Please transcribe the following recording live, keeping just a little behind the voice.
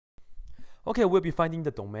Okay, we'll be finding the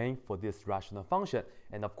domain for this rational function.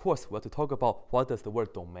 And of course, we have to talk about what does the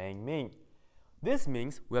word domain mean. This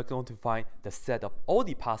means we are going to find the set of all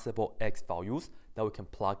the possible x values that we can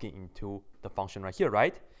plug in into the function right here,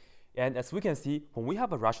 right? And as we can see, when we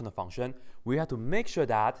have a rational function, we have to make sure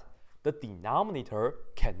that the denominator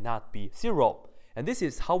cannot be 0. And this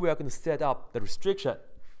is how we are going to set up the restriction.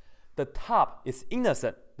 The top is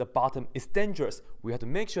innocent, the bottom is dangerous. We have to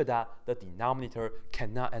make sure that the denominator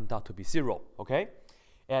cannot end up to be 0, okay?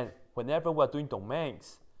 And whenever we're doing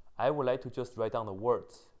domains, I would like to just write down the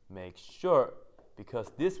words, make sure,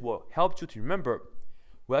 because this will help you to remember.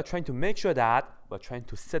 We are trying to make sure that we're trying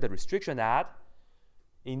to set the restriction that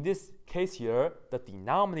in this case here, the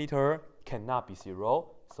denominator cannot be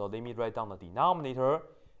 0. So let me write down the denominator,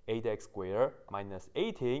 8x squared minus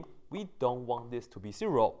 18. We don't want this to be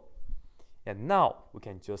 0. And now we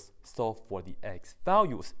can just solve for the x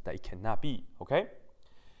values that it cannot be, okay?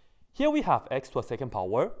 Here we have x to a second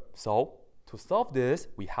power. So to solve this,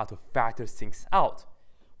 we have to factor things out.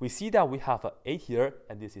 We see that we have an 8 here,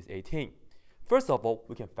 and this is 18. First of all,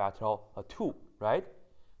 we can factor out a 2, right?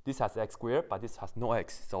 This has x squared, but this has no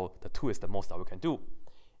x, so the 2 is the most that we can do.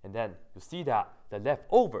 And then you see that the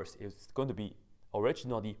leftovers is going to be,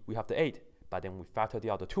 originally we have the 8, but then we factored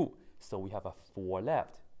out the 2, so we have a 4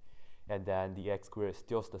 left. And then the x squared is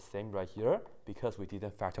still the same right here, because we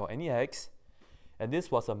didn't factor out any x. And this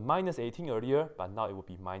was a minus 18 earlier, but now it will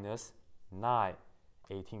be minus 9.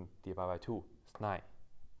 18 divided by 2 is 9.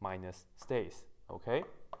 Minus stays, okay?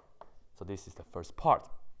 So this is the first part.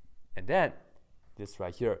 And then this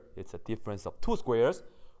right here, it's a difference of 2 squares.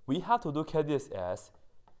 We have to look at this as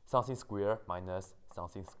something square minus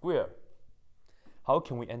something square. How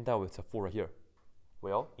can we end up with a 4 right here?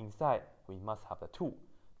 Well, inside we must have a 2.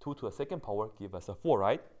 2 to a second power give us a 4,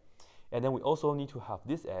 right? And then we also need to have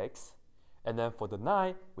this x. And then for the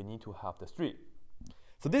 9, we need to have the 3.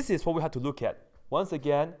 So this is what we have to look at. Once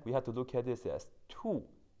again, we have to look at this as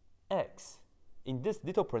 2x in this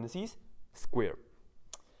little parentheses square.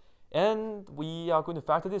 And we are going to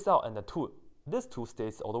factor this out, and the 2, this 2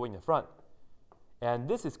 stays all the way in the front. And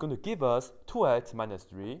this is going to give us 2x minus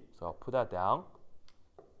 3, so I'll put that down.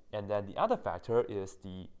 And then the other factor is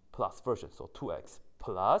the plus version, so 2x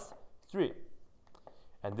plus 3.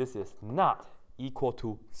 And this is not equal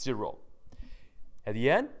to 0. At the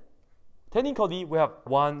end, technically we have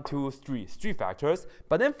 1, 2, 3 factors,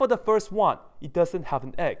 but then for the first one, it doesn't have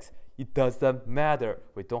an x. It doesn't matter.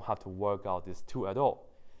 We don't have to work out this 2 at all.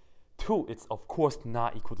 2 is of course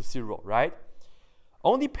not equal to 0, right?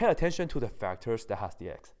 Only pay attention to the factors that has the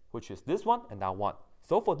x, which is this one and that one.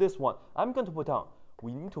 So for this one, I'm going to put down,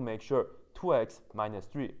 we need to make sure 2x minus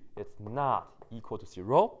 3 is not equal to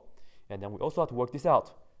 0. And then we also have to work this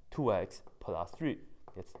out. 2x plus 3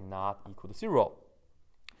 is not equal to 0.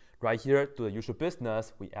 Right here, do the usual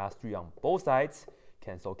business. We add 3 on both sides.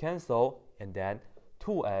 Cancel, cancel. And then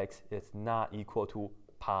 2x is not equal to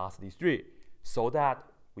positive 3. So that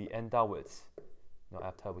we end up with,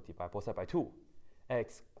 after we divide both sides by 2,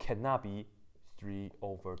 x cannot be 3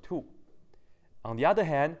 over 2. On the other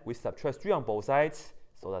hand, we subtract 3 on both sides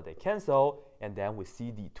so that they cancel, and then we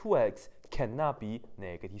see the 2x cannot be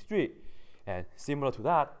negative 3. And similar to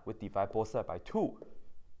that, we divide both sides by 2.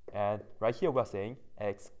 And right here we are saying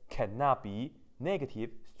x cannot be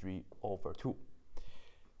negative 3 over 2.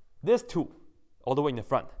 This 2, all the way in the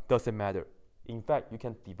front, doesn't matter. In fact, you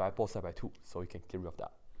can divide both sides by 2, so you can get rid of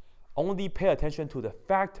that. Only pay attention to the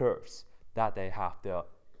factors that they have the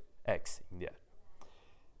x in there.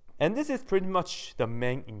 And this is pretty much the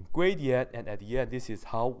main ingredient, and at the end, this is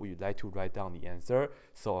how we like to write down the answer.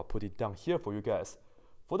 So I'll put it down here for you guys.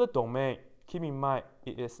 For the domain, keep in mind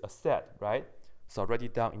it is a set, right? So I'll write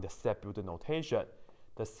it down in the set builder notation.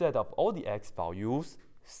 The set of all the x values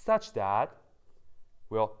such that,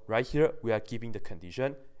 well, right here we are giving the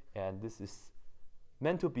condition, and this is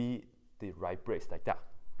meant to be the right brace like that.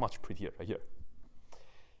 Much prettier right here.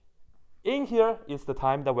 In here is the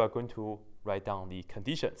time that we are going to write down the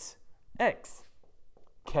conditions. X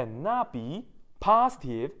cannot be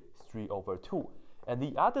positive 3 over 2. And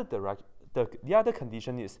the other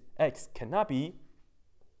condition is x cannot be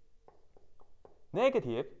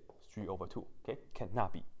negative 3 over 2. Okay,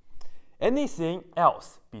 cannot be. Anything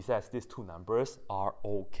else besides these two numbers are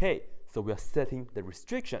okay. So we are setting the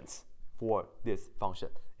restrictions for this function.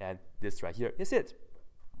 And this right here is it.